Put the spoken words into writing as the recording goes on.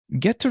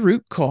Get to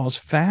root cause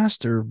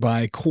faster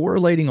by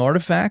correlating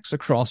artifacts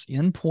across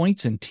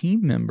endpoints and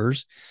team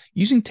members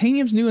using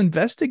Tanium's new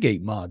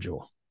Investigate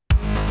module.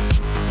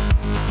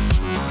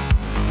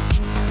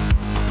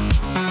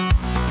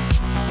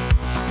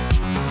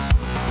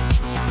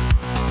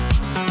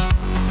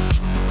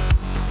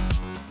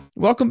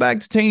 Welcome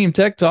back to Tanium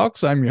Tech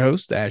Talks. I'm your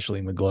host,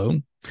 Ashley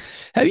McGlow.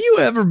 Have you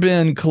ever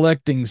been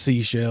collecting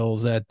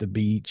seashells at the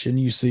beach and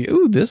you see,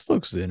 oh, this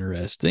looks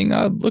interesting.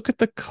 Look at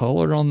the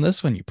color on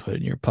this one. You put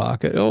it in your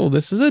pocket. Oh,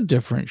 this is a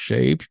different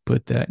shape. You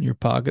put that in your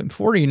pocket.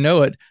 Before you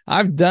know it,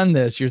 I've done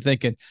this. You're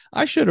thinking,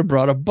 I should have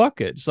brought a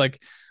bucket. It's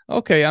like,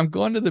 okay, I'm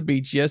going to the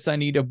beach. Yes, I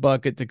need a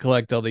bucket to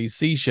collect all these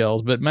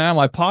seashells, but man,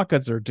 my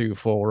pockets are too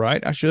full,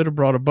 right? I should have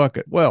brought a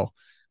bucket. Well,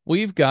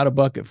 we've got a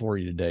bucket for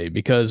you today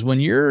because when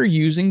you're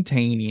using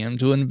Tanium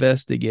to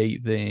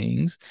investigate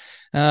things,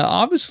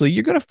 obviously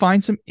you're going to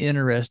find some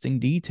interesting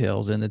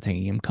details in the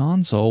Tanium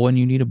console, and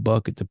you need a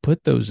bucket to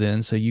put those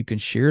in so you can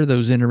share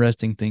those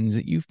interesting things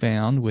that you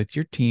found with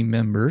your team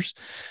members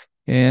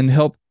and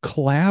help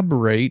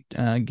collaborate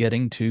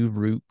getting to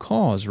root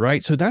cause,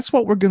 right? So that's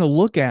what we're going to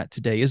look at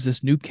today is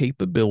this new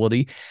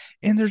capability.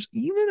 And there's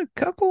even a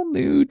couple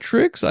new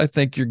tricks I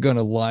think you're going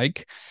to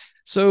like.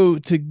 So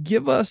to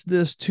give us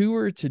this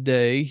tour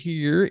today,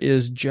 here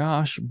is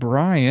Josh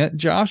Bryant.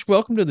 Josh,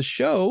 welcome to the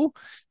show.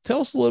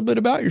 Tell us a little bit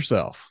about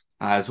yourself.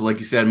 So like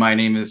you said, my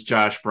name is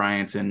Josh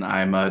Bryant, and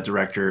I'm a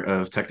director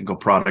of technical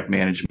product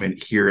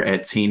management here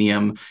at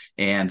Tanium.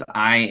 And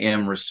I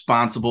am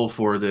responsible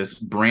for this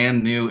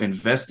brand new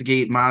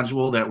Investigate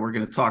module that we're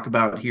going to talk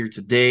about here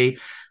today.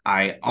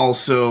 I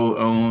also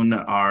own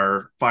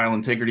our file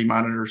integrity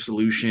monitor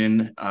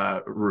solution,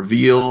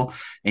 Reveal,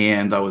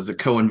 and I was a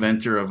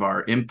co-inventor of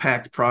our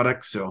Impact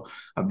product. So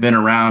I've been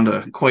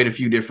around quite a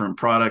few different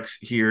products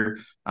here.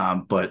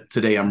 But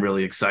today I'm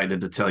really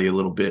excited to tell you a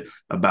little bit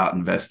about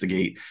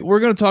Investigate.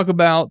 We're going to talk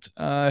about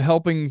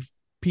helping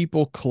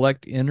people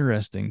collect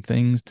interesting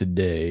things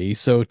today.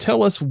 So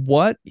tell us,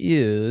 what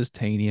is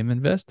Tanium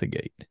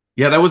Investigate?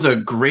 Yeah, that was a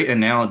great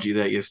analogy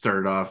that you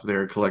started off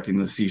there, collecting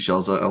the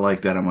seashells. I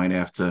like that. I might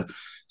have to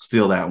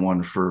steal that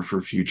one for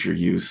future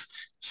use.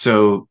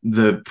 So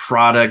the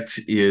product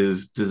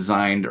is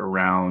designed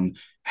around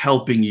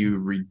helping you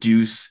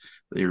reduce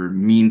your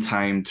mean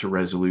time to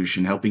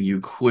resolution, helping you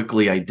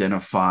quickly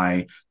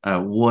identify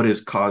what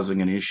is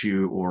causing an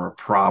issue or a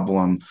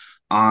problem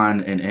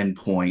on an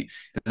endpoint,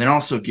 and then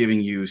also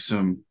giving you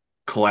some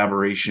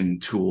collaboration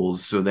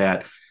tools so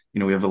that,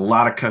 we have a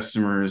lot of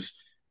customers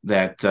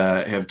that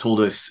have told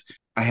us,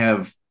 I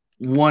have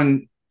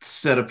one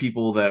set of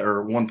people that,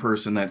 or one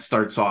person that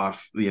starts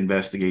off the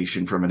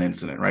investigation from an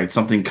incident, right?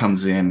 Something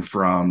comes in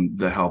from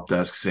the help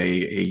desk,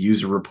 say a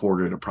user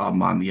reported a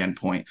problem on the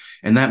endpoint,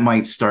 and that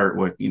might start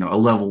with, a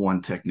level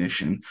 1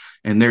 technician,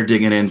 and they're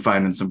digging in,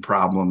 finding some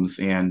problems.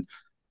 And,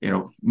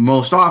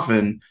 most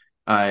often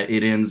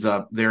it ends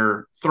up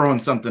they're throwing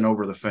something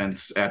over the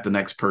fence at the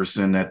next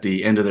person at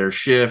the end of their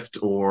shift,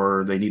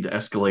 or they need to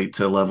escalate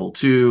to level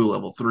 2,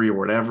 level 3, or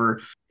whatever.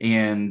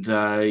 And,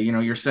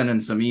 you're sending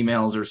some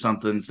emails or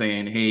something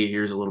saying, hey,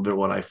 here's a little bit of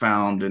what I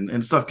found,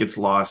 and stuff gets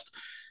lost.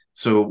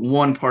 So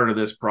one part of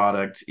this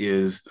product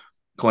is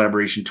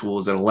collaboration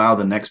tools that allow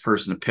the next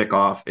person to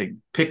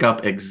pick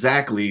up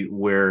exactly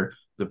where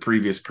the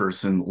previous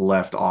person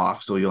left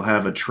off. So you'll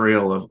have a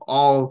trail of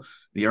all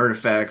the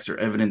artifacts or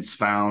evidence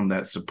found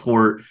that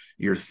support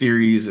your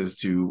theories as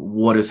to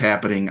what is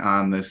happening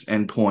on this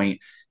endpoint,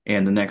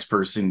 and the next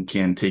person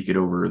can take it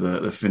over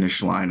the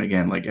finish line,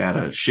 again, like at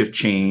a shift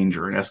change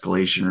or an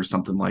escalation or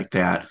something like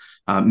that,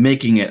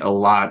 making it a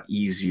lot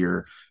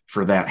easier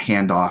for that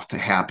handoff to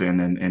happen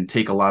and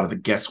take a lot of the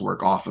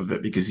guesswork off of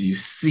it, because you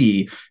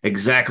see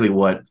exactly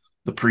what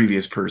the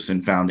previous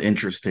person found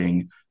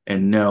interesting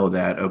and know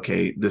that,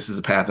 okay, this is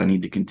a path I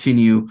need to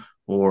continue,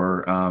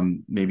 or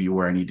maybe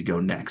where I need to go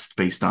next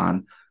based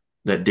on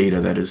that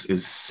data that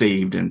is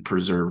saved and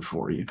preserved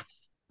for you.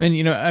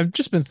 And, I've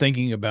just been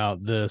thinking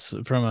about this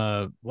from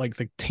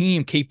the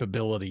team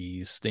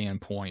capabilities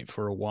standpoint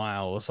for a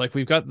while. It's like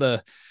we've got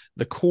the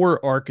core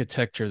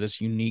architecture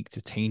that's unique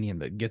to Tanium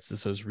that gets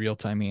us those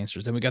real-time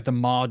answers. Then we got the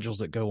modules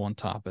that go on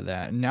top of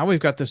that. And now we've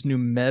got this new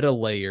meta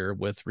layer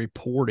with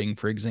reporting,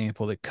 for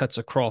example, that cuts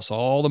across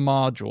all the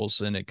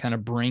modules and it kind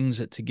of brings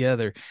it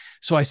together.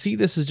 So I see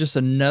this as just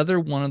another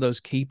one of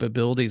those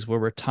capabilities where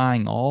we're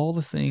tying all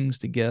the things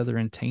together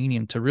in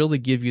Tanium to really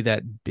give you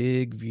that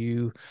big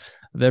view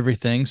of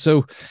everything.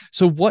 So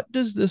what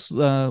does this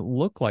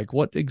look like?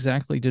 What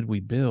exactly did we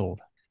build?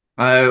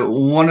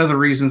 One of the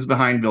reasons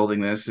behind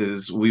building this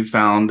is we've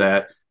found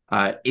that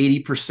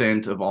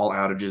 80% of all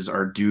outages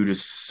are due to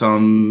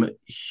some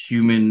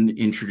human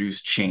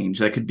introduced change.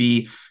 That could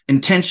be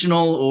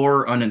intentional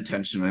or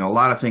unintentional. A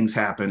lot of things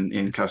happen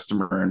in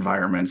customer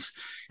environments,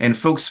 and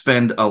folks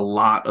spend a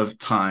lot of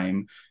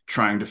time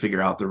trying to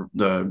figure out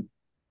the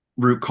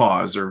root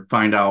cause or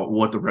find out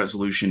what the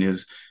resolution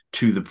is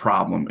to the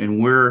problem.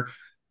 And we're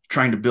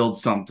trying to build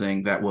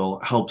something that will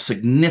help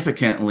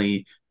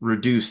significantly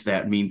reduce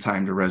that mean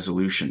time to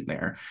resolution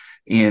there.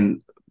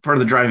 And part of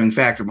the driving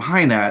factor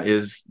behind that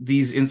is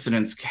these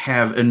incidents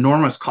have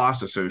enormous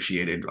costs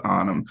associated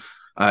on them.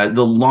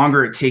 The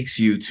longer it takes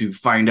you to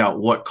find out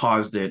what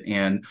caused it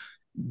and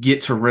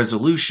get to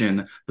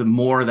resolution, the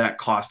more that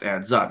cost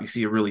adds up. You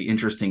see a really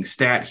interesting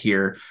stat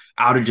here.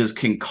 Outages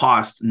can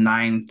cost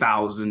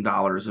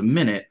 $9,000 a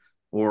minute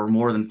or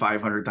more than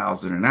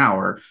 $500,000 an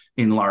hour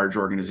in large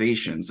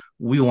organizations.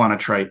 We want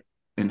to try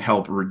and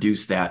help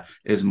reduce that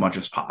as much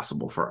as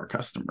possible for our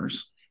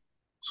customers.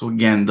 So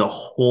again, the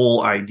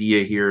whole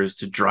idea here is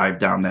to drive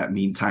down that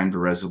mean time to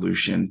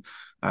resolution.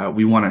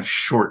 We want to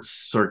short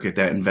circuit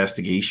that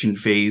investigation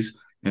phase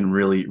and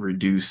really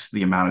reduce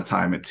the amount of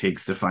time it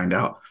takes to find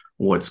out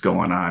what's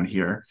going on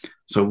here.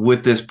 So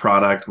with this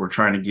product, we're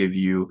trying to give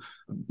you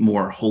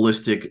more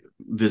holistic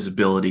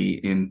visibility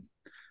in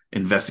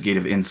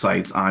investigative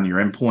insights on your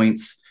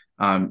endpoints.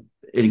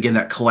 And again,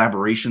 that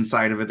collaboration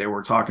side of it that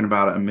we're talking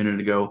about a minute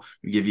ago,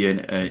 we give you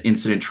an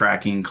incident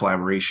tracking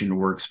collaboration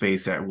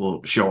workspace that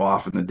we'll show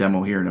off in the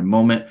demo here in a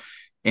moment.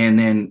 And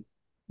then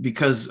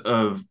because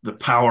of the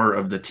power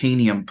of the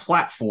Tanium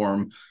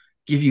platform,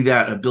 give you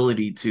that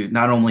ability to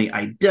not only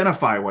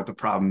identify what the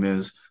problem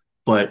is,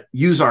 but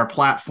use our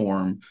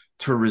platform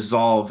to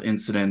resolve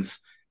incidents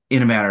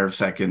in a matter of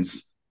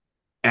seconds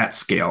at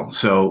scale.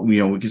 So, we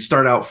can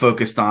start out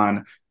focused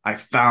on, I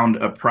found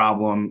a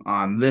problem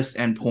on this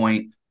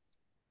endpoint.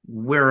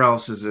 Where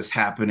else is this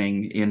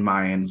happening in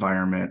my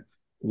environment?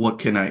 What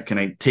can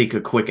I take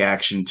a quick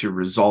action to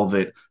resolve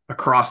it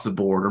across the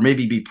board, or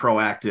maybe be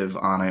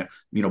proactive on it,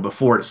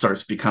 before it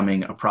starts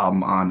becoming a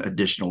problem on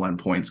additional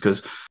endpoints?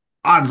 Because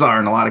odds are,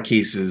 in a lot of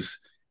cases,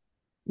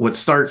 what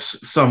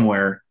starts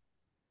somewhere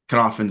can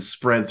often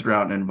spread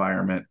throughout an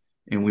environment,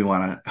 and we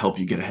want to help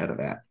you get ahead of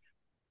that.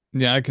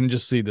 Yeah, I can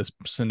just see this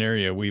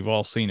scenario. We've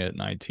all seen it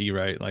in IT,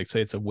 right? Like,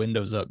 say it's a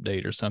Windows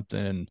update or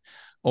something, and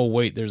oh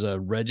wait, there's a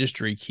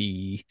registry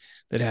key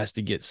that has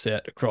to get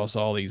set across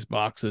all these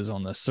boxes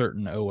on the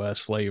certain OS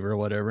flavor or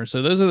whatever.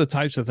 So those are the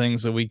types of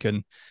things that we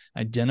can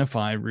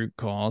identify root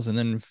cause and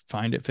then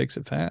find it, fix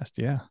it fast.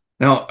 Yeah.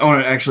 Now, I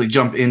want to actually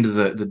jump into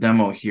the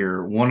demo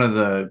here. One of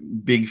the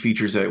big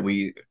features that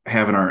we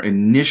have in our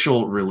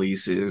initial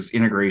release is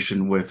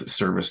integration with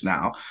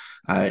ServiceNow.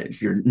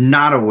 If you're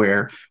not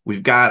aware,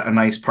 we've got a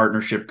nice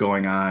partnership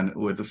going on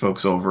with the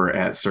folks over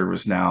at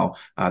ServiceNow.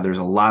 There's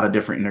a lot of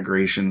different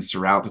integrations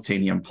throughout the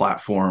Tanium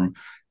platform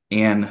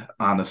and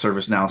on the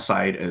ServiceNow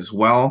side as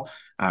well.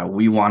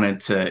 We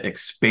wanted to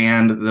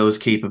expand those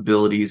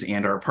capabilities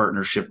and our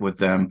partnership with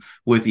them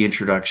with the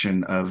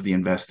introduction of the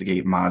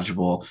Investigate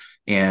module.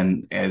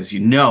 And as you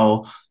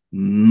know,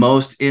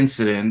 most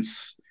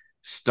incidents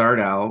start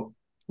out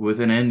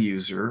with an end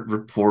user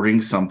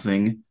reporting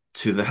something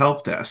to the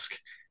help desk.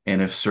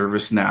 And if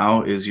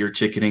ServiceNow is your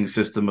ticketing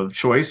system of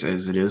choice,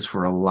 as it is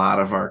for a lot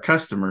of our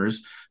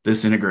customers,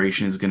 this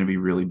integration is going to be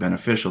really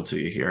beneficial to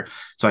you here.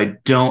 So I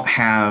don't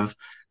have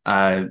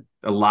a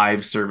live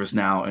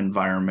ServiceNow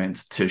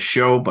environment to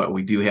show, but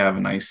we do have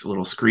a nice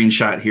little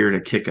screenshot here to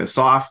kick us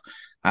off.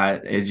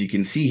 As you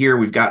can see here,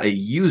 we've got a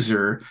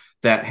user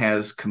that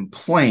has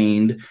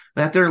complained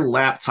that their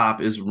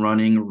laptop is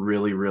running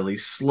really, really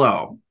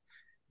slow.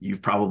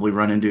 You've probably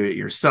run into it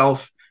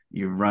yourself.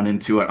 You've run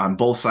into it on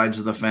both sides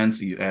of the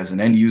fence as an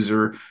end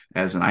user,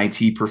 as an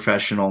IT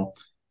professional.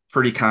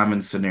 Pretty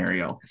common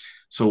scenario.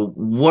 So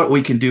what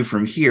we can do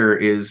from here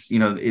is,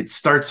 it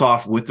starts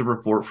off with the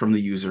report from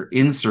the user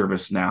in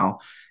ServiceNow,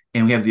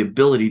 and we have the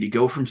ability to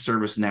go from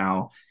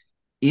ServiceNow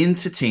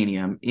into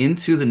Tanium,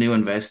 into the new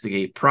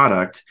Investigate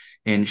product,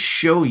 and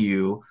show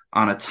you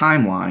on a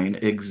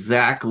timeline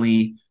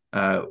exactly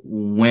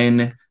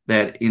when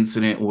that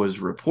incident was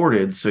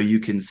reported, so you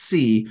can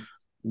see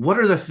what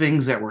are the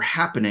things that were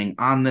happening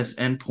on this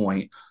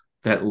endpoint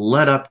that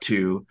led up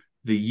to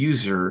the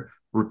user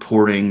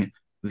reporting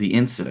the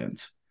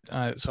incident.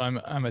 So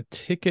I'm a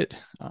ticket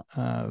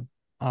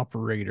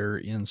operator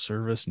in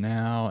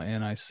ServiceNow,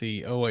 and I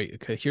see, oh wait,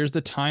 okay, here's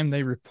the time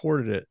they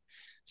reported it.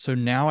 So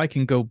now I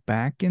can go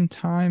back in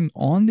time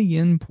on the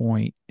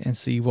endpoint and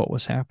see what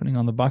was happening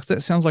on the box.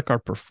 That sounds like our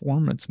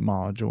performance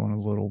module in a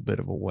little bit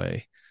of a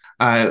way.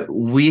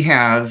 We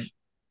have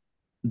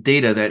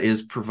data that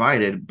is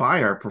provided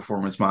by our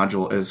performance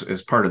module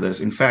as part of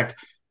this. In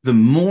fact, the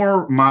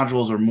more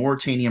modules or more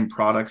Tanium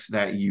products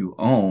that you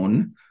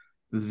own,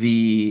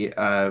 the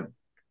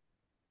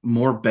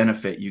more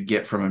benefit you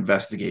get from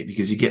Investigate,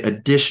 because you get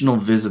additional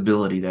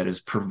visibility that is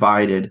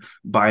provided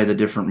by the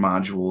different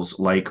modules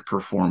like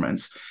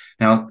performance.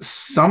 Now,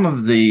 some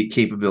of the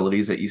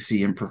capabilities that you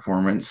see in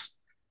performance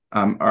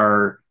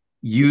are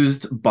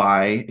used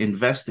by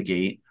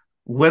Investigate,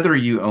 whether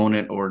you own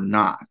it or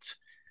not.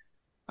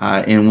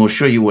 And we'll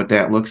show you what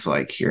that looks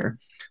like here.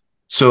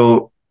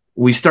 So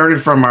we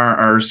started from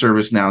our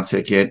ServiceNow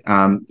ticket.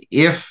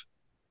 If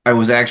I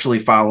was actually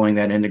following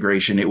that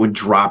integration, it would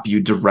drop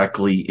you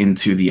directly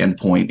into the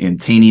endpoint in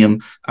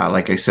Tanium.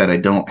 Like I said, I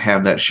don't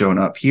have that shown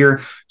up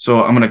here.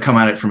 So I'm going to come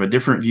at it from a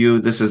different view.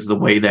 This is the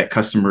way that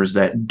customers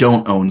that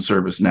don't own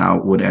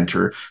ServiceNow would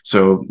enter.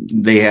 So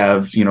they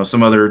have,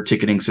 some other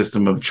ticketing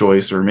system of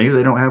choice, or maybe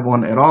they don't have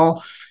one at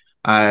all.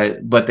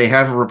 But they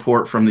have a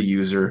report from the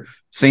user.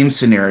 Same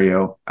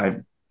scenario.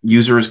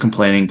 User is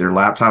complaining their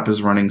laptop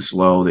is running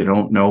slow. They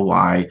don't know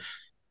why.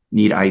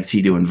 Need IT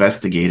to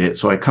investigate it.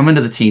 So I come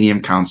into the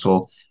Tanium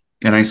console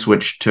and I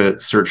switch to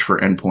search for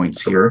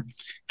endpoints here.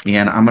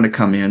 And I'm going to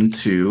come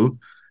into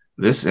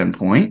this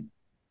endpoint.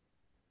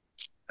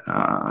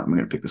 I'm going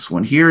to pick this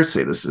one here,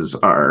 say this is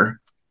our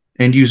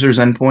end user's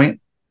endpoint.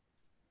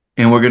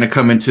 And we're going to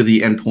come into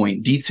the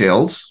endpoint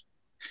details.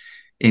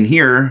 In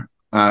here,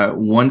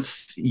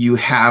 once you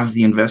have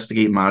the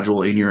Investigate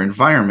module in your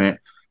environment,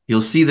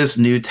 you'll see this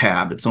new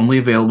tab. It's only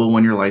available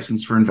when you're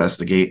licensed for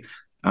Investigate,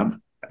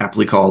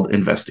 aptly called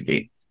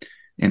Investigate.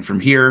 And from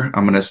here,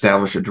 I'm going to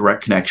establish a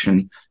direct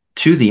connection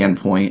to the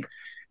endpoint.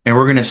 And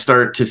we're going to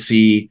start to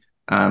see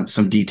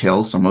some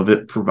details, some of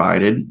it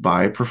provided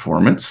by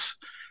performance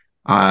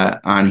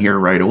on here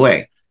right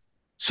away.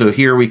 So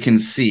here we can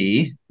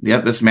see,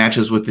 yep, this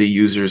matches with the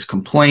user's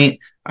complaint.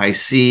 I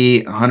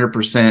see 100%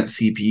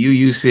 CPU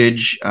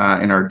usage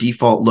and our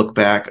default look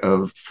back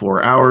of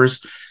 4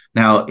 hours.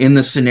 Now, in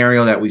the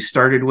scenario that we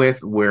started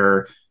with,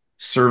 where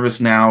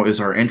ServiceNow is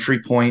our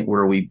entry point,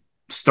 where we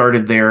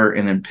started there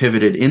and then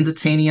pivoted into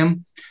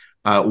Tanium,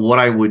 what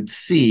I would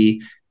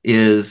see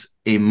is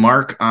a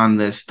mark on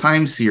this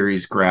time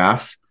series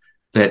graph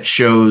that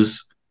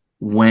shows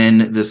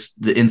when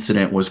the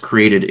incident was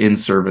created in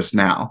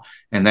ServiceNow.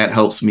 And that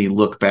helps me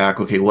look back,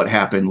 okay, what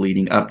happened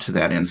leading up to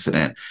that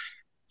incident?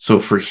 So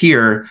for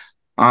here,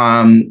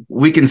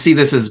 we can see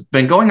this has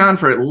been going on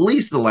for at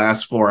least the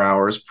last 4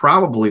 hours,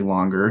 probably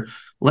longer.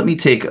 Let me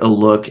take a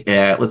look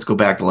at, let's go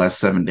back the last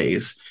 7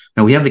 days.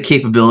 Now we have the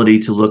capability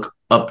to look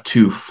up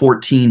to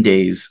 14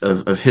 days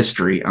of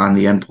history on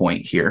the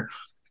endpoint here.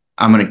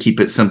 I'm going to keep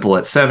it simple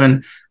at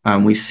 7.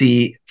 We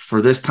see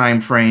for this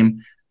time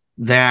frame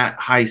that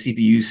high CPU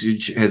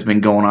usage has been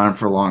going on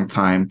for a long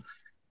time.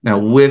 Now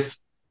with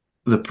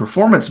the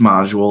performance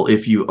module,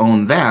 if you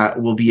own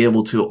that, we'll be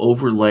able to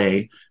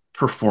overlay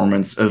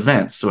performance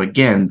events. So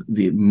again,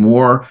 the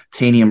more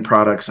Tanium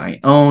products I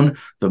own,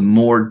 the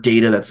more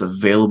data that's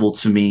available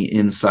to me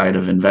inside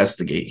of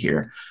Investigate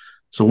here.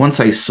 So once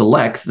I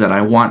select that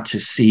I want to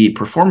see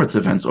performance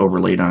events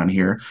overlaid on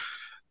here,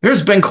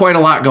 there's been quite a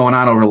lot going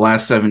on over the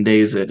last 7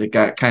 days. It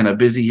got kind of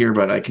busy here,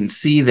 but I can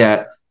see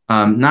that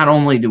not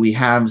only do we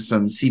have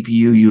some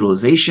CPU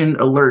utilization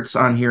alerts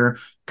on here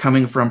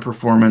coming from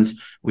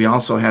performance, we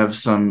also have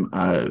some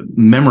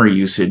memory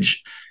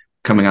usage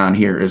coming on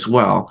here as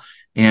well.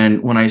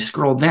 And when I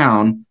scroll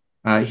down,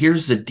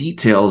 here's the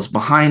details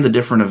behind the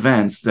different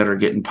events that are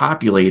getting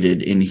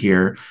populated in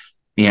here.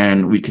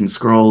 And we can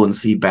scroll and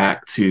see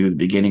back to the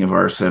beginning of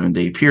our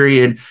 7-day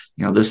period.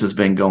 You know, this has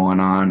been going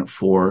on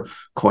for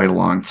quite a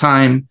long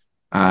time.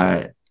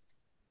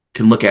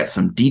 Can look at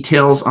some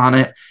details on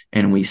it,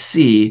 and we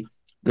see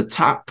the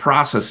top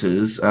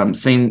processes,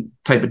 same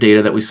type of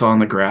data that we saw on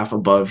the graph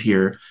above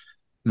here,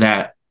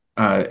 that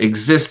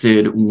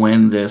existed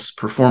when this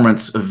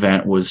performance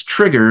event was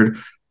triggered,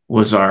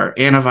 was our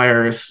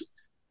antivirus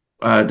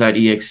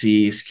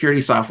 .exe,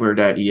 security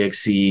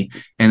software.exe,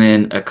 and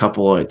then a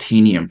couple of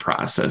Tanium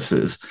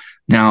processes.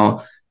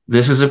 Now,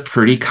 this is a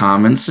pretty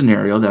common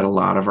scenario that a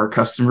lot of our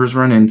customers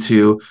run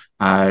into,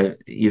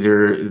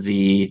 either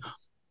the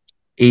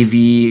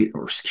AV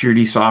or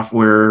security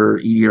software,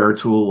 EDR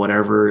tool,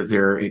 whatever,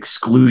 their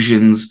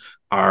exclusions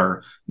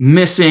are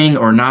missing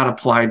or not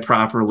applied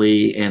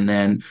properly, and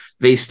then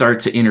they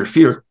start to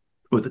interfere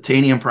with the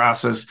Tanium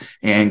process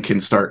and can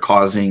start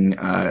causing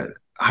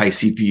high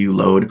CPU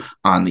load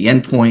on the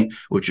endpoint,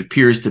 which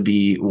appears to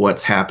be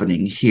what's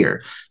happening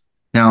here.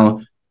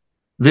 Now,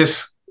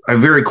 I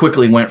very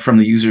quickly went from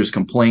the user's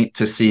complaint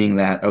to seeing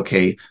that,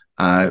 okay,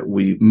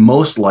 we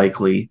most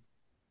likely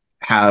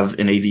have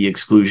an AV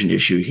exclusion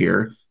issue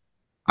here.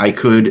 I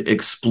could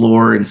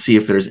explore and see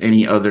if there's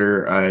any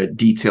other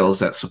details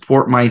that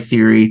support my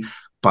theory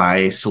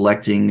by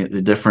selecting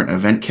the different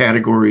event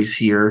categories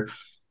here.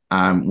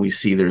 We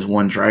see there's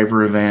one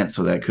driver event,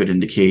 so that could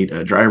indicate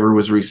a driver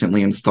was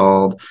recently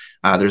installed.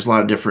 There's a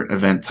lot of different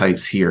event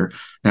types here.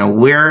 Now,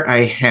 where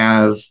I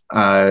have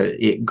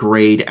it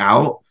grayed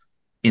out,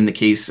 in the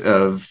case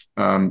of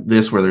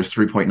this, where there's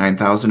 3.9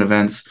 thousand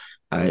events,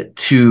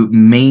 to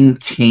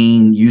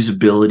maintain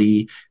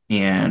usability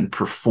and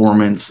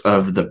performance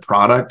of the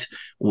product,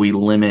 we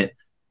limit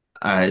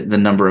the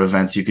number of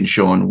events you can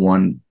show in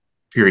one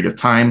period of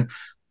time.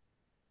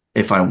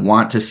 If I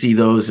want to see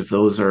those, if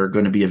those are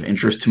going to be of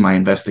interest to my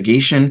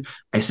investigation,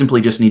 I simply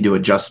just need to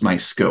adjust my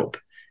scope.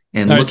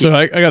 And all right, so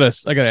I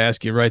gotta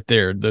ask you right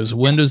there, those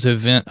Windows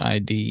event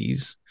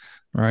IDs,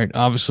 right?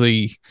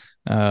 Obviously,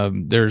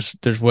 there's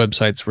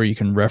websites where you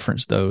can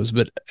reference those,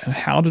 but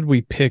how did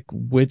we pick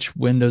which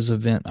Windows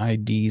event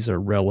IDs are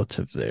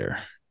relative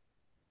there?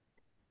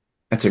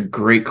 That's a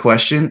great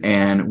question,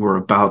 and we're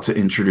about to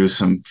introduce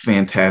some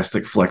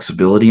fantastic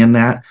flexibility in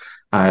that.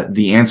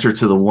 The answer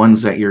to the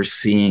ones that you're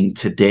seeing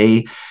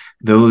today,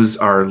 those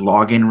are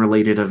login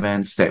related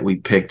events that we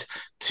picked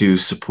to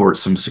support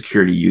some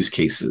security use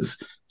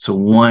cases. So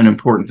one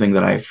important thing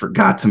that I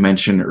forgot to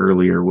mention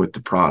earlier with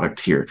the product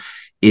here,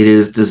 it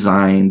is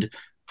designed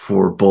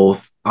for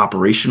both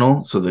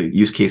operational, so the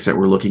use case that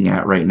we're looking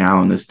at right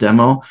now in this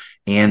demo,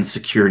 and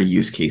security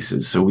use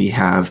cases. So we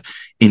have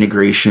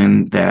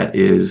integration that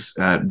is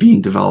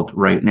being developed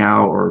right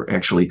now, or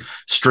actually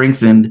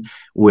strengthened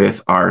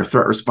with our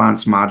threat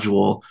response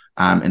module,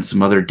 and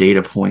some other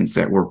data points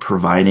that we're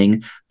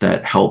providing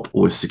that help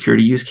with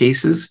security use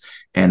cases.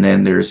 And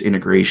then there's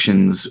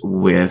integrations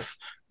with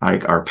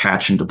like our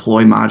patch and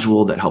deploy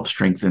module that help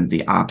strengthen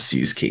the ops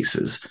use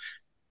cases.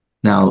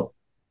 Now,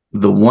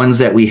 the ones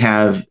that we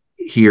have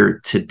here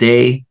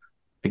today,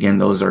 again,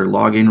 those are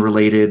login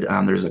related.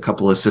 There's a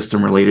couple of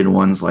system related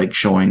ones like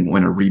showing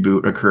when a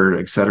reboot occurred,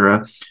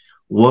 etc.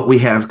 What we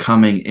have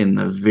coming in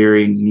the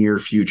very near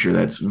future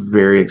that's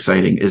very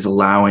exciting is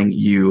allowing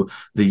you,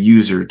 the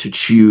user, to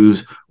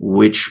choose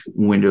which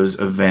Windows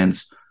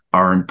events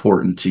are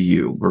important to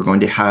you. We're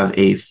going to have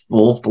a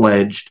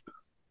full-fledged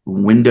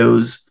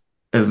Windows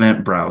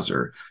event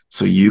browser.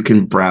 So you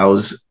can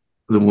browse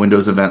the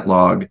Windows event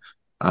log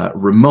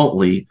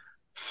remotely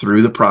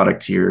through the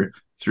product here,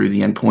 through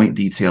the endpoint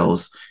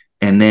details,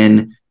 and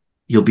then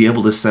you'll be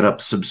able to set up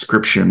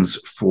subscriptions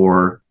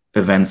for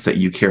events that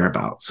you care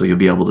about. So you'll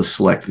be able to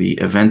select the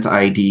event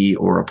ID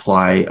or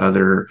apply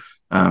other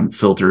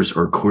filters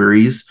or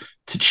queries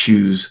to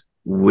choose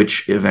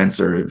which events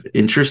are of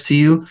interest to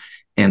you.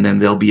 And then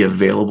they'll be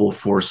available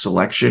for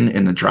selection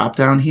in the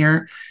dropdown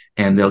here,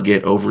 and they'll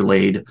get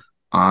overlaid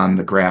on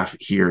the graph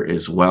here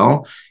as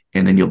well.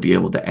 And then you'll be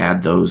able to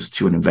add those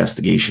to an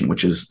investigation,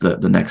 which is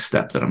the next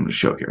step that I'm going to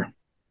show here.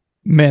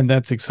 Man,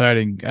 that's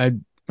exciting.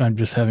 I'm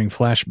just having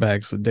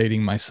flashbacks of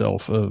dating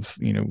myself of,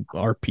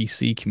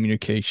 RPC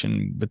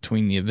communication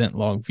between the event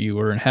log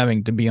viewer and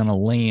having to be on a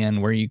LAN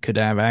where you could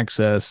have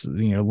access,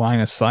 line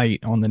of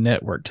sight on the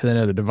network to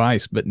another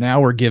device. But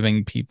now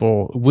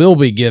will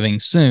be giving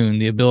soon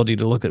the ability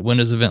to look at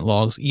Windows event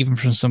logs, even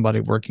from somebody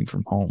working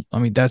from home. I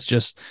mean, that's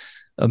just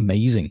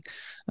amazing.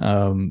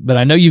 But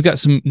I know you've got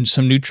some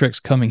new tricks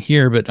coming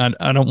here, but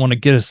I don't want to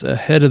get us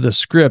ahead of the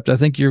script. I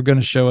think you're going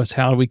to show us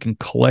how we can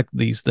collect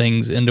these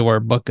things into our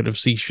bucket of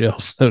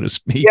seashells, so to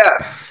speak.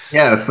 Yes,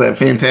 that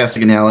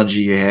fantastic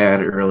analogy you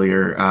had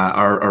earlier.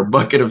 Our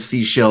bucket of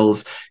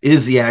seashells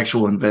is the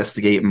actual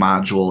Investigate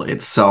module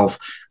itself.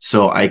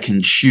 So I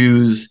can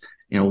choose,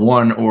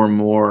 one or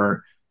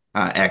more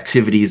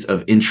activities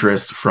of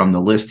interest from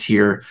the list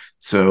here.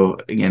 So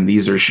again,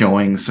 these are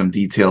showing some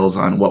details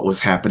on what was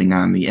happening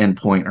on the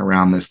endpoint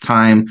around this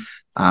time.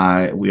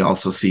 We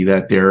also see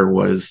that there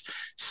was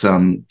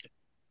some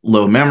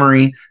low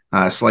memory,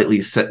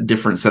 slightly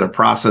different set of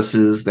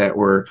processes that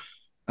were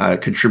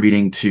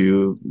contributing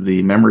to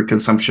the memory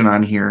consumption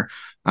on here.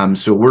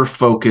 So we're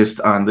focused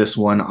on this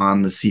one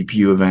on the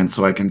CPU event.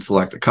 So I can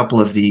select a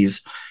couple of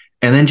these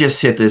and then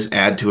just hit this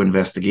Add to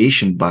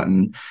Investigation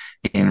button.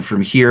 And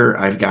from here,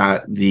 I've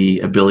got the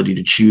ability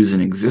to choose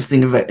an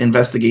existing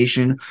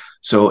investigation.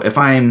 So if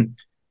I'm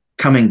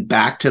coming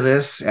back to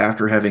this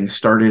after having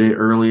started it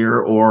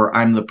earlier, or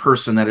I'm the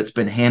person that it's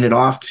been handed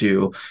off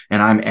to,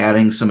 and I'm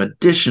adding some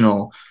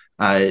additional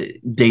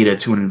data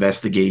to an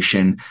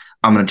investigation,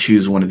 I'm going to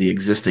choose one of the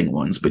existing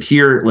ones. But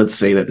here, let's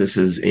say that this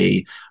is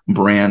a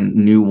brand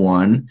new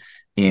one,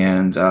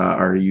 and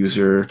our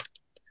user,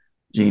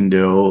 Jane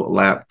Doe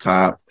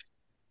laptop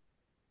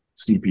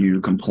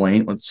CPU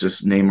complaint. Let's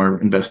just name our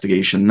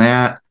investigation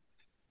that.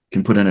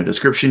 Can put in a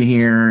description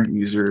here,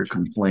 user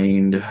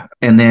complained,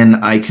 and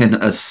then I can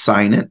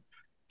assign it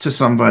to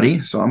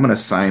somebody. So I'm going to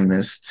assign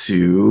this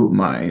to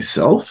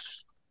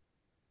myself.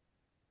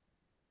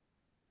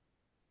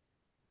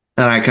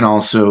 And I can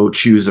also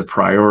choose a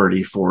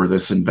priority for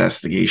this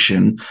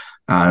investigation.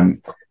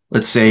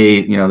 Let's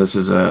say, this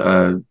is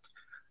a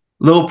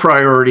low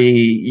priority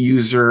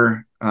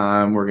user.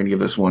 We're going to give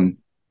this one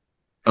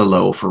a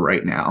low for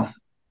right now.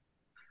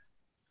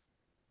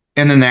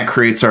 And then that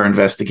creates our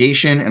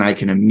investigation, and I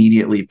can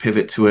immediately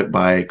pivot to it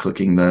by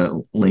clicking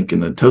the link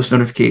in the toast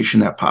notification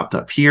that popped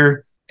up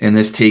here. And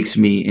this takes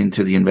me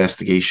into the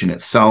investigation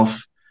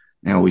itself.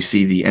 Now we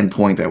see the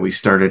endpoint that we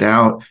started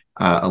out,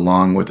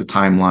 along with the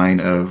timeline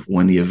of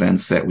when the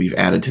events that we've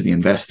added to the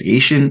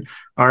investigation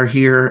are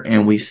here.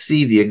 And we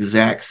see the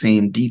exact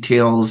same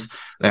details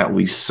that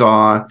we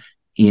saw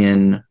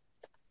in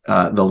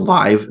the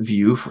live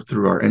view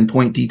through our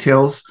endpoint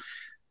details.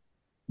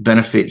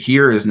 Benefit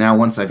here is now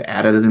once I've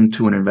added them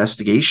to an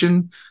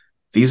investigation,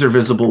 these are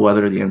visible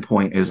whether the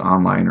endpoint is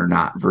online or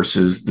not,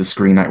 versus the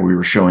screen that we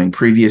were showing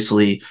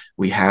previously.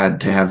 We had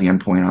to have the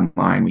endpoint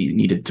online. We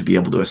needed to be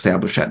able to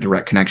establish that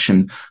direct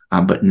connection.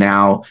 But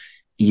now,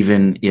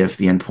 even if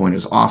the endpoint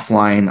is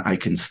offline, I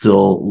can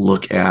still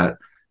look at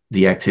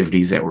the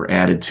activities that were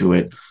added to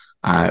it.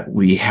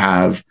 We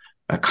have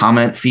a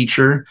comment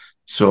feature,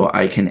 so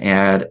I can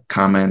add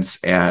comments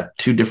at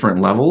 2 different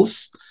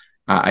levels.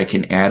 I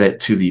can add it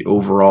to the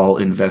overall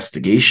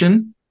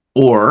investigation,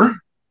 or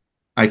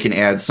I can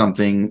add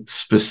something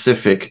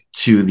specific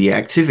to the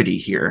activity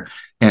here.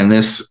 And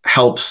this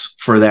helps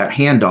for that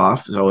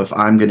handoff. So if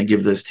I'm going to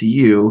give this to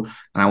you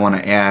and I want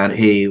to add,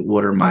 hey,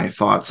 what are my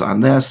thoughts on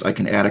this? I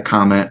can add a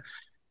comment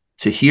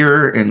to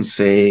here and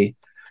say,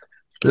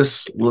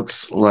 This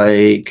looks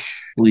like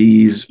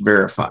please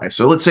verify.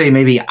 So let's say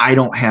maybe I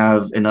don't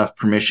have enough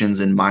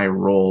permissions in my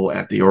role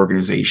at the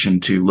organization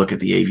to look at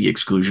the AV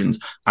exclusions.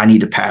 I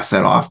need to pass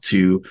that off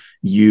to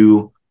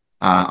you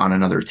on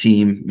another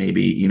team.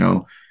 Maybe,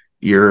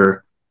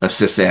 you're a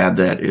sysad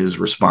that is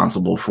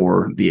responsible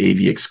for the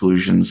AV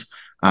exclusions.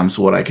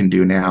 So what I can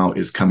do now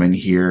is come in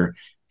here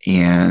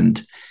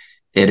and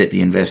edit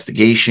the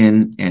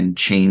investigation and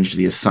change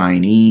the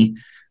assignee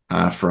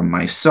from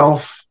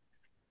myself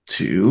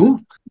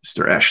to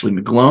Mr. Ashley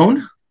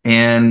McGlone.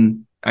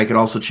 And I could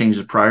also change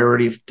the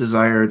priority if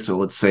desired. So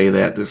let's say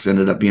that this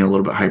ended up being a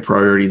little bit high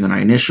priority than I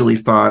initially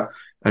thought,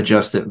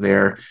 adjust it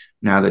there.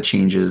 Now the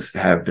changes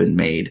have been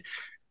made.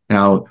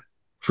 Now,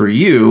 for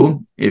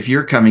you, if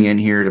you're coming in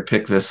here to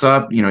pick this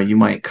up, you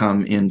might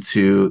come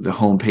into the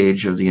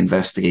homepage of the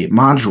Investigate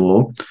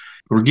module.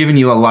 We're giving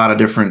you a lot of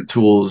different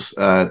tools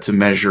to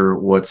measure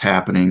what's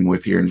happening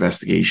with your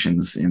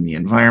investigations in the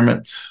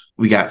environment.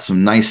 We got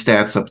some nice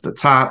stats up at the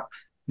top.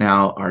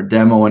 Now, our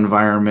demo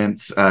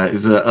environment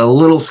is a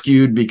little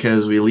skewed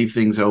because we leave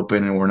things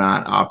open and we're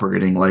not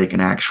operating like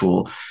an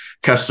actual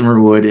customer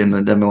would in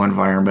the demo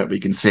environment. We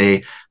can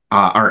say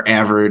our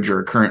average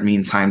or current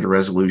mean time to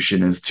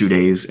resolution is 2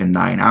 days and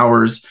 9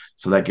 hours.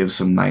 So that gives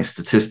some nice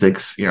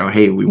statistics.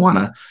 Hey, we want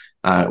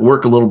to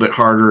work a little bit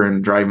harder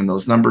and driving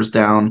those numbers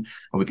down.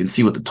 We can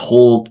see what the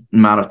total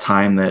amount of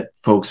time that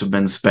folks have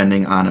been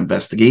spending on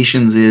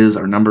investigations is,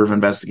 our number of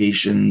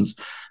investigations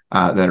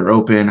that are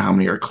open, how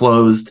many are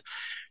closed.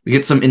 We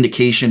get some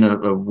indication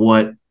of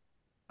what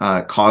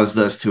caused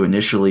us to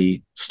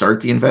initially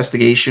start the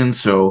investigation.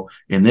 So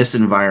in this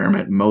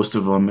environment, most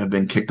of them have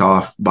been kicked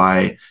off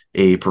by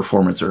a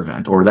performance or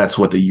event, or that's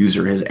what the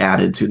user has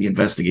added to the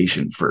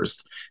investigation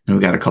first. And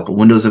we've got a couple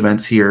Windows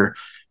events here.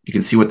 You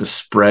can see what the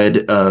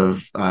spread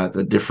of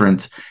the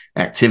different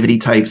activity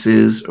types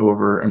is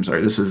over, I'm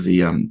sorry, this is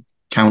the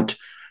count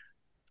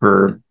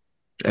per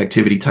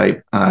activity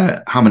type,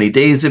 how many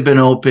days have been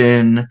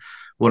open,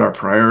 what our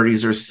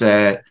priorities are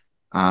set,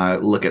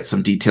 look at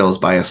some details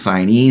by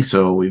assignee.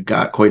 So we've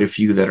got quite a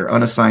few that are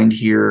unassigned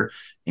here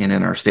and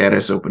in our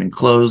status open and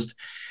closed.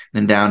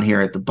 Then down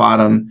here at the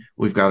bottom,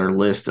 we've got our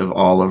list of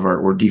all of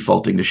we're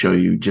defaulting to show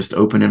you just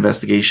open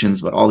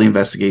investigations, but all the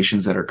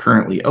investigations that are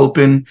currently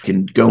open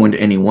can go into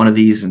any one of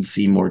these and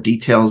see more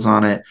details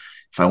on it.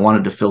 If I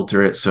wanted to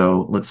filter it,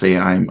 so let's say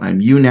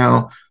I'm you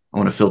now, I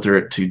want to filter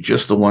it to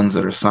just the ones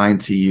that are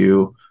assigned to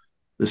you.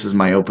 This is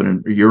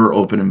your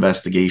open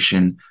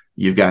investigation.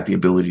 You've got the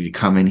ability to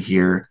come in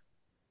here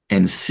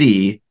and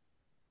see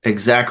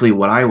exactly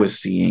what I was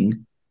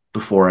seeing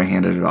before I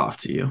handed it off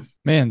to you.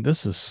 Man,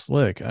 this is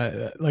slick.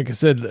 Like I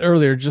said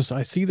earlier,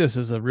 I see this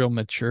as a real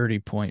maturity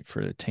point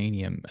for the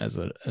Tanium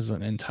as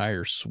an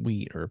entire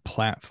suite or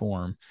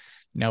platform.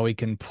 Now we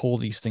can pull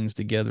these things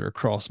together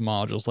across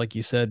modules. Like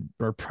you said,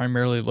 we're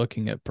primarily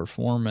looking at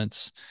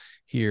performance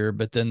here,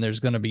 but then there's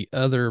going to be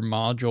other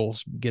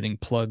modules getting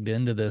plugged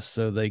into this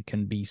so they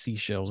can be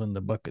seashells in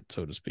the bucket,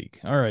 so to speak.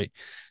 All right.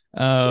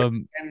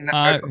 And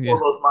a couple of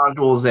those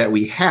modules that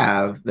we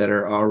have that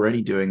are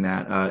already doing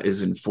that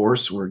is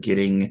Enforce. We're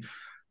getting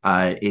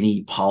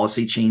any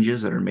policy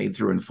changes that are made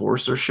through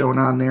Enforce are shown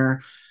on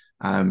there.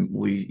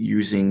 We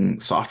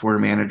using Software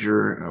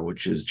Manager,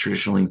 which is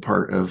traditionally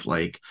part of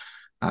like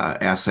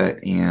Asset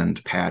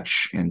and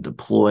Patch and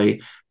Deploy,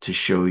 to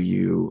show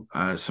you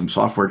some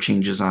software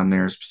changes on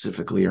there,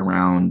 specifically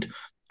around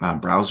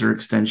browser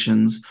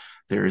extensions.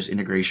 There's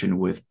integration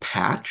with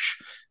Patch.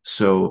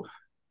 So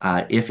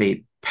if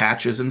a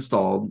patch is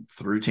installed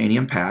through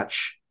Tanium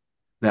Patch,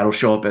 that'll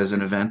show up as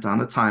an event on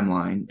the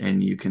timeline.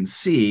 And you can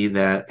see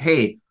that,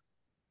 hey,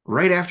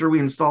 right after we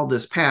installed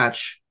this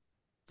patch,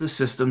 the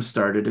system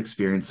started to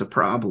experience a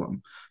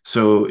problem.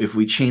 So if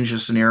we change the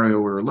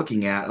scenario we're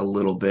looking at a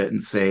little bit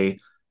and say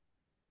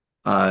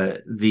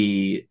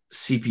the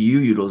CPU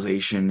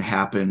utilization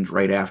happened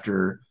right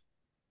after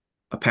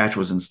a patch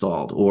was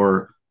installed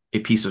or a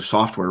piece of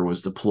software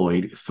was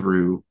deployed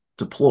through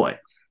Deploy,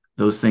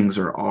 those things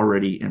are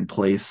already in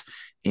place,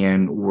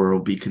 and we'll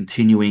be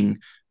continuing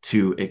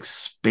to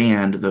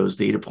expand those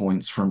data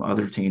points from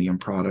other Tanium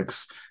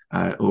products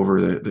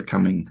over the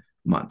coming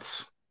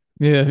months.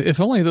 Yeah, if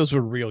only those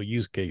were real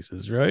use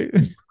cases, right?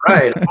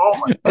 Right.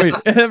 I mean,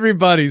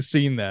 everybody's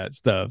seen that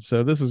stuff,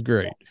 so this is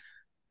great.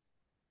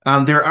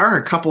 There are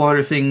a couple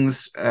other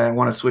things I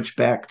want to switch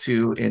back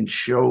to and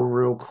show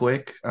real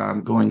quick.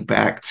 Going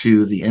back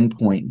to the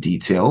endpoint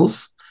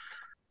details.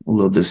 We'll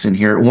load this in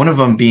here. One of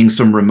them being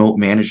some remote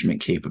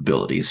management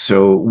capabilities.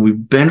 So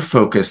we've been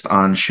focused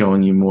on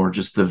showing you more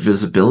just the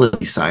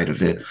visibility side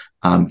of it.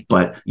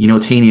 But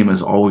Tanium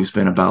has always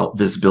been about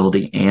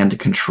visibility and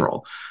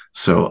control.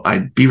 So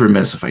I'd be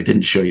remiss if I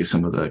didn't show you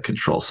some of the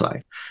control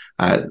side.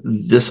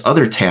 This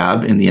other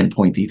tab in the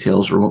endpoint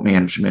details, remote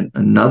management,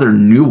 another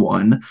new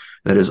one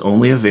that is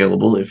only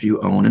available if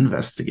you own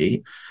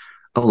Investigate,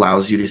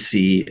 allows you to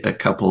see a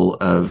couple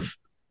of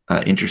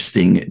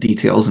interesting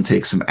details and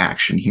take some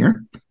action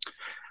here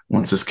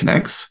once this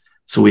connects.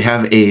 So we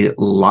have a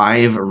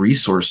live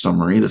resource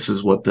summary. This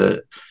is what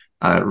the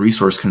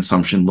resource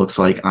consumption looks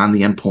like on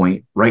the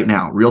endpoint right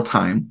now, real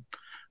time.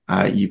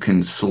 You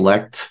can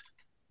select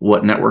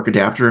what network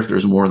adapter, if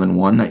there's more than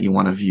one, that you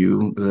want to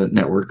view the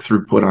network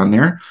throughput on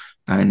there.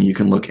 And you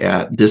can look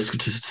at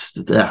disk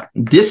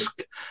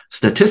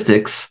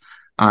statistics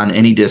on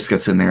any disk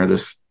that's in there.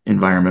 This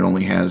environment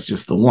only has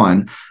just the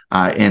one.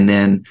 And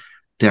then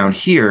down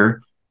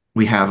here,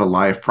 we have a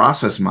live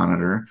process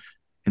monitor,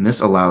 and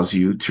this allows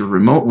you to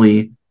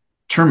remotely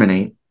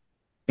terminate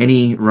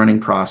any running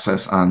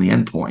process on the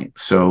endpoint.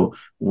 So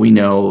we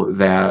know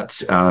that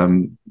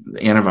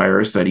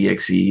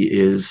antivirus.exe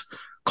is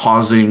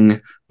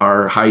causing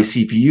our high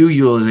CPU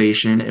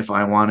utilization. If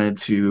I wanted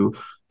to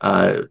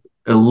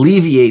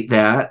alleviate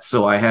that,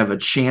 so I have a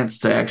chance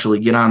to actually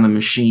get on the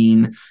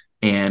machine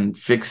and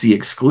fix the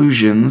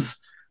exclusions,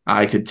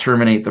 I could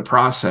terminate the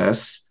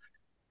process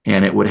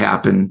and it would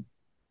happen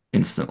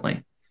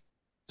instantly.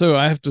 So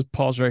I have to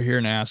pause right here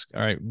and ask,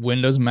 all right,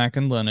 Windows, Mac,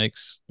 and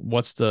Linux,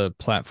 what's the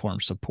platform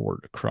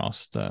support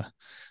across the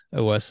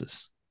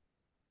OSs?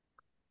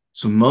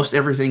 So most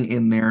everything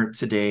in there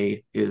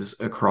today is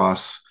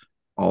across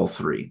all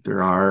three.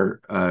 There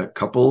are a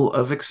couple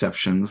of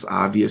exceptions.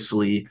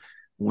 Obviously,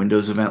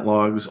 Windows event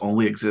logs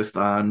only exist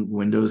on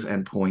Windows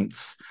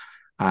endpoints.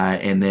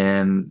 And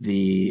then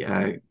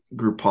the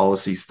group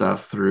policy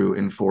stuff through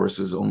Enforce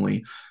is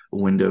only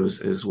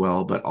Windows as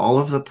well. But all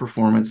of the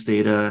performance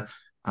data,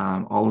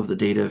 all of the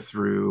data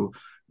through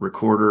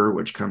Recorder,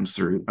 which comes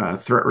through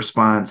Threat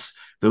Response,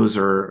 those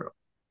are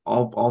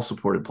all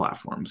supported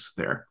platforms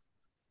there.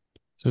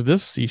 So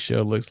this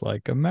seashell looks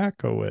like a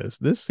Mac OS.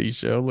 This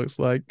seashell looks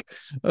like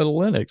a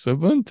Linux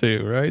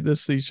Ubuntu, right?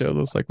 This seashell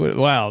looks like,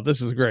 wow,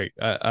 this is great.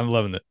 I'm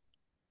loving it.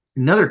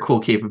 Another cool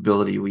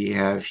capability we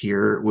have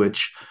here,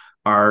 which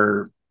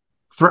our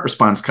threat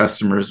response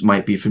customers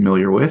might be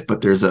familiar with,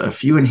 but there's a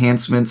few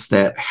enhancements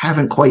that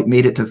haven't quite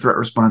made it to threat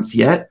response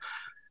yet,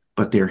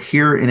 but they're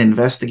here in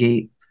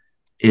Investigate,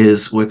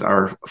 is with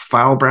our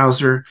file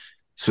browser.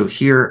 So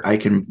here I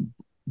can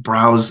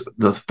browse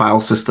the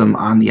file system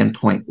on the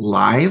endpoint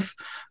live,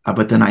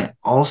 but then I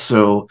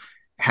also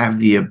have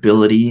the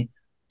ability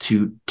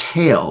to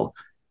tail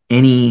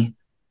any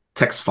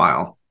text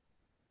file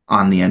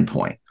on the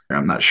endpoint.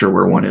 I'm not sure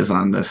where one is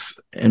on this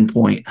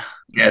endpoint.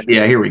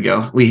 Yeah, here we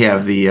go. We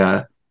have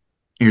the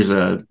here's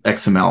a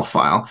XML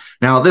file.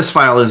 Now this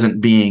file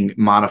isn't being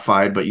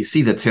modified, but you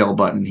see the tail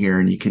button here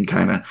and you can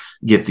kind of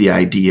get the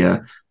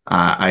idea.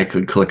 I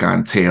could click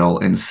on tail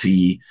and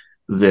see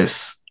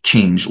this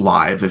change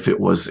live if it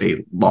was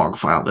a log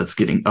file that's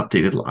getting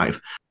updated live.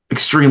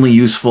 Extremely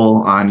useful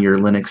on your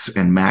Linux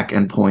and Mac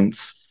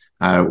endpoints,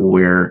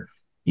 where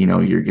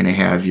you're going to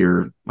have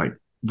your like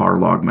var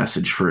log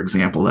message, for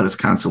example, that is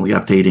constantly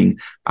updating.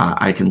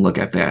 I can look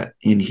at that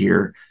in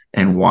here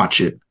and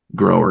watch it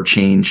grow or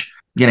change.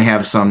 I'm going to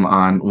have some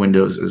on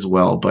Windows as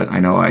well, but I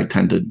know I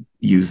tend to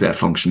use that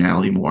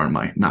functionality more on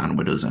my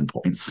non-Windows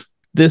endpoints.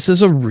 This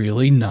is a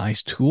really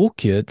nice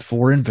toolkit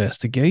for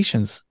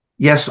investigations.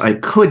 Yes, I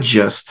could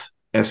just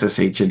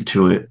SSH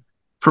into it,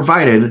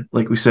 provided,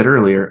 like we said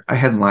earlier, I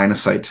had line of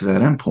sight to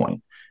that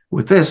endpoint.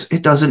 With this,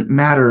 it doesn't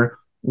matter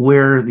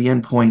where the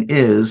endpoint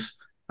is.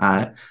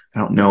 I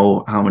don't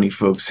know how many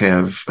folks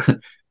have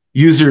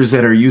users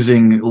that are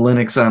using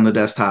Linux on the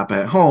desktop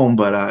at home,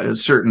 but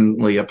it's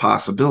certainly a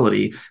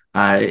possibility.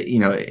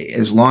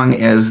 As long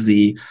as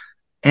the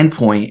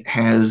endpoint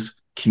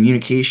has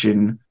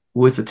communication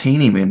with the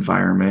Tanium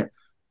environment,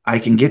 I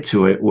can get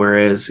to it.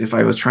 Whereas if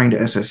I was trying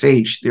to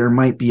SSH, there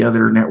might be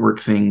other network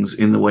things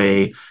in the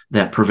way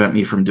that prevent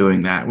me from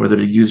doing that, whether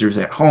the user's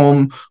at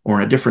home or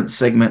in a different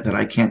segment that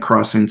I can't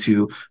cross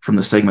into from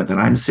the segment that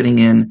I'm sitting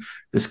in.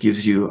 This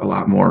gives you a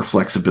lot more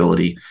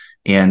flexibility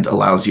and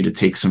allows you to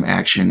take some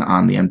action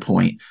on the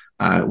endpoint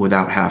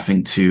without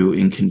having to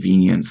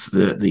inconvenience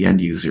the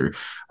end user.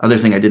 Other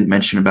thing I didn't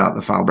mention about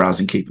the file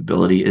browsing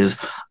capability is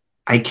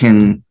I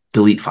can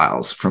delete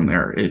files from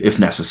there if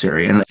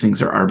necessary. And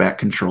things are RBAC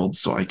controlled,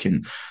 so I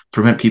can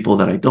prevent people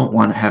that I don't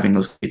want having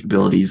those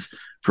capabilities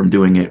from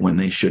doing it when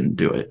they shouldn't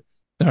do it.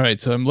 All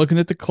right, so I'm looking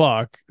at the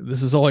clock.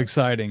 This is all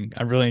exciting.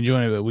 I'm really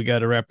enjoying it, but we got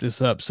to wrap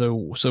this up.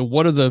 So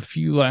what are the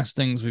few last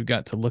things we've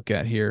got to look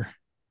at here?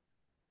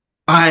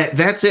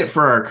 That's it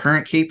for our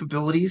current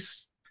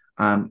capabilities.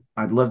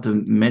 I'd love to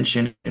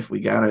mention, if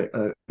we got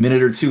a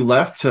minute or two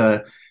left,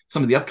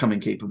 some of the upcoming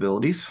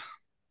capabilities.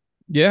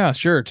 Yeah,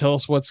 sure. Tell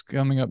us what's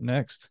coming up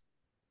next.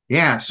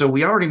 Yeah, so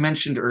we already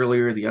mentioned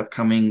earlier the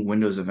upcoming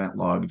Windows Event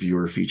Log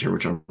Viewer feature,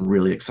 which I'm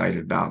really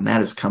excited about, and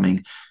that is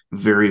coming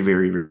very,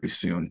 very, very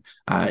soon.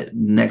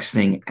 Next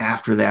thing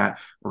after that,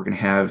 we're going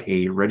to have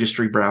a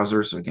registry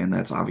browser. So again,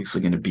 that's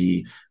obviously going to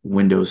be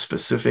Windows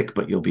specific,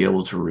 but you'll be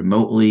able to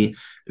remotely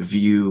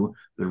view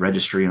the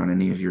registry on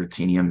any of your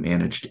Tanium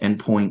managed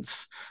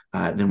endpoints.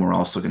 Then we're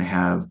also going to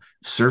have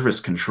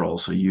service control,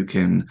 so you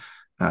can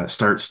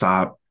start,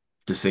 stop,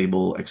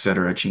 disable,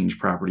 etc., change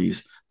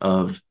properties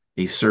of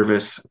a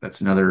service.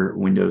 That's another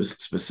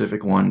Windows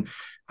specific one.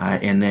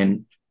 And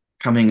then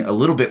coming a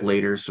little bit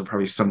later, so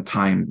probably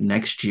sometime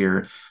next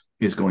year,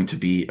 is going to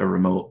be a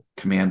remote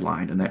command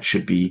line, and that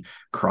should be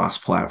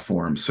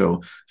cross-platform.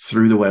 So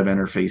through the web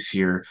interface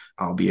here,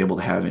 I'll be able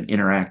to have an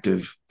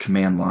interactive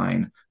command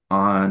line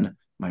on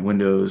my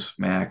Windows,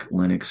 Mac,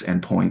 Linux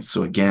endpoints.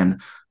 So again,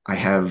 I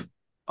have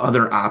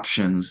other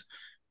options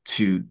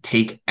to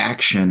take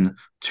action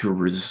to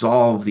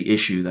resolve the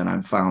issue that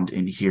I'm found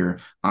in here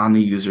on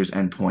the user's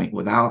endpoint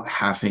without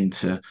having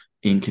to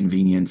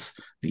inconvenience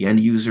the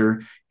end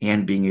user,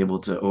 and being able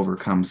to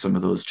overcome some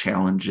of those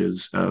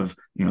challenges of,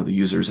 the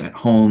users at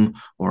home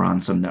or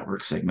on some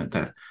network segment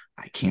that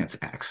I can't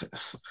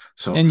access.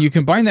 So, and you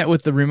combine that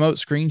with the remote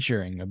screen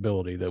sharing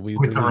ability that we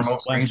with the released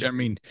remote screen, last year. I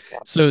mean,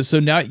 so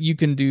now you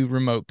can do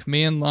remote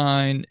command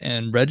line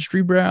and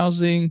registry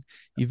browsing,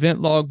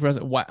 event log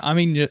browsing. I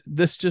mean,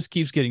 this just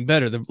keeps getting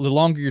better. The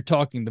longer you're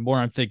talking, the more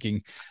I'm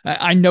thinking.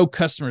 I know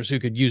customers who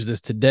could use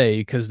this today,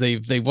 because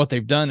what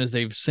they've done is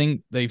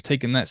they've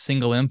taken that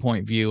single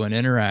endpoint view and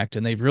interact,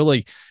 and they've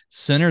really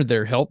centered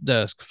their help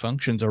desk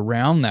functions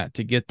around that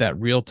to get that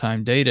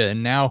real-time data.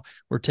 And now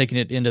we're taking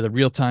it into the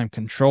real-time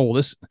control.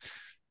 This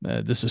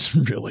is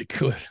really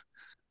good.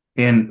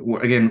 And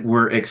again,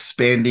 we're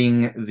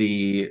expanding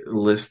the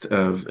list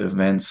of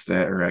events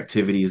that are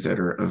activities that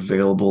are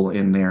available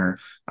in there.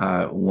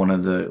 One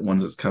of the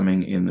ones that's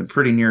coming in the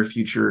pretty near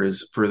future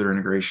is further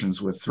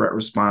integrations with threat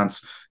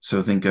response.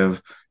 So think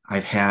of,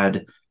 I've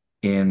had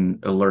an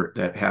alert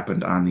that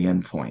happened on the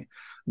endpoint.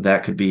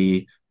 That could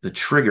be the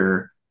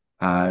trigger,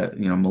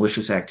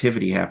 malicious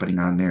activity happening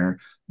on there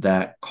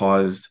that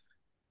caused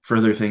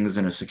further things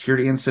in a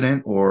security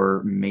incident,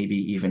 or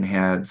maybe even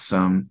had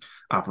some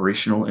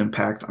operational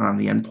impact on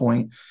the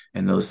endpoint.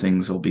 And those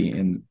things will be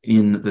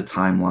in the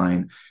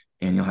timeline,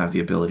 and you'll have the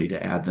ability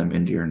to add them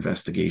into your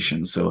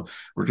investigation. So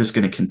we're just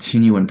going to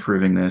continue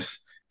improving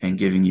this and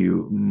giving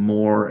you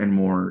more and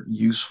more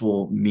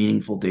useful,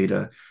 meaningful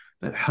data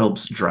that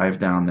helps drive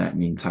down that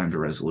mean time to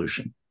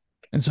resolution.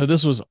 And so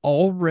this was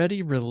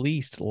already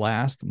released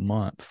last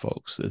month,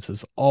 folks. This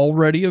is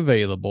already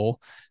available.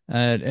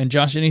 And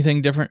Josh,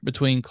 anything different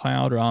between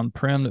cloud or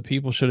on-prem that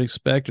people should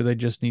expect, or they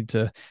just need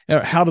to,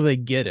 how do they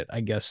get it?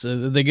 I guess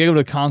they go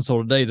to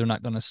console today, they're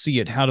not going to see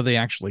it. How do they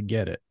actually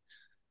get it?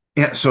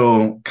 Yeah,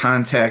 so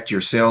contact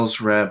your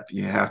sales rep.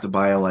 You have to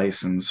buy a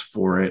license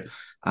for it.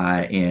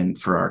 And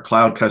for our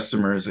cloud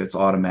customers, it's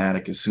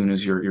automatic. As soon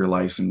as you're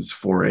licensed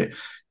for it,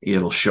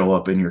 it'll show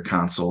up in your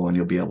console and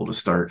you'll be able to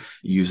start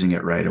using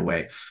it right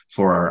away.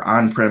 For our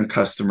on-prem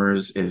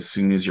customers, as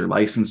soon as you're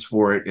licensed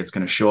for it, it's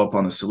going to show up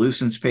on the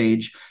solutions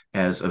page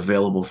as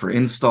available for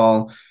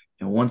install.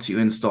 And once you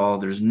install,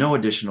 there's no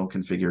additional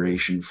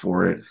configuration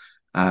for it.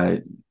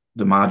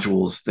 The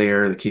modules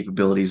there, the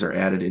capabilities are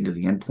added into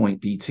the endpoint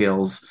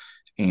details,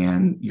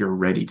 and you're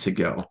ready to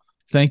go.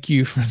 Thank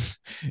you for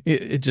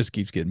it. Just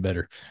keeps getting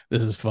better.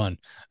 This is fun.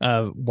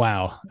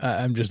 Wow.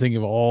 I'm just thinking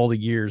of all the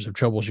years of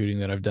troubleshooting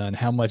that I've done,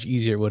 how much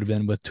easier it would have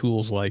been with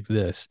tools like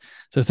this.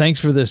 So thanks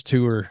for this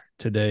tour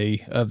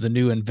today of the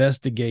new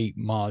Investigate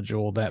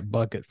module, that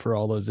bucket for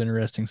all those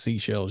interesting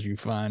seashells you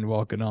find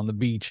walking on the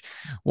beach,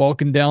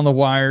 walking down the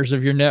wires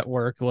of your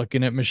network,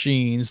 looking at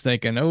machines,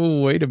 thinking,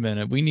 oh, wait a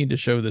minute, we need to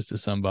show this to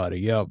somebody.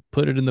 Yeah,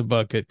 put it in the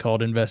bucket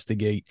called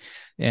Investigate.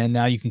 And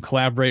now you can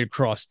collaborate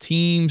across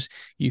teams.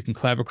 You can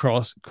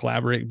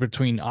collaborate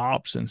between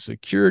ops and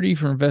security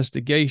for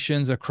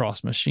investigations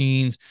across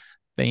machines.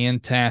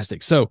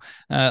 Fantastic. So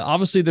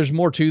obviously there's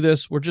more to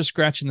this. We're just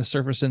scratching the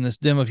surface in this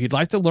demo. If you'd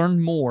like to learn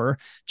more,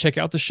 check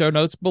out the show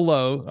notes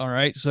below. All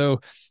right.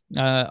 So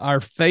our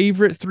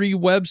favorite 3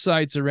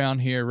 websites around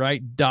here,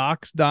 right?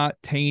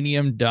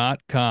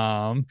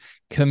 docs.tanium.com,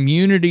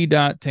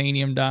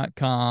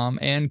 community.tanium.com,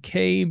 and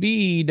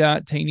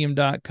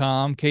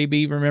kb.tanium.com.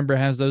 KB, remember,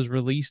 has those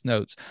release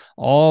notes.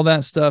 All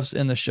that stuff's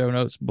in the show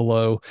notes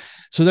below.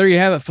 So there you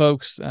have it,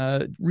 folks.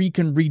 We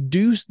can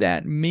reduce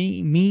that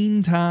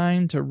mean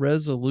time to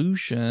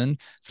resolution,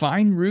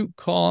 find root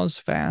cause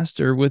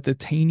faster with the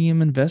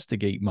Tanium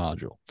Investigate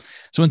module.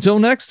 So until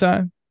next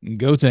time,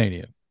 go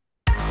Tanium.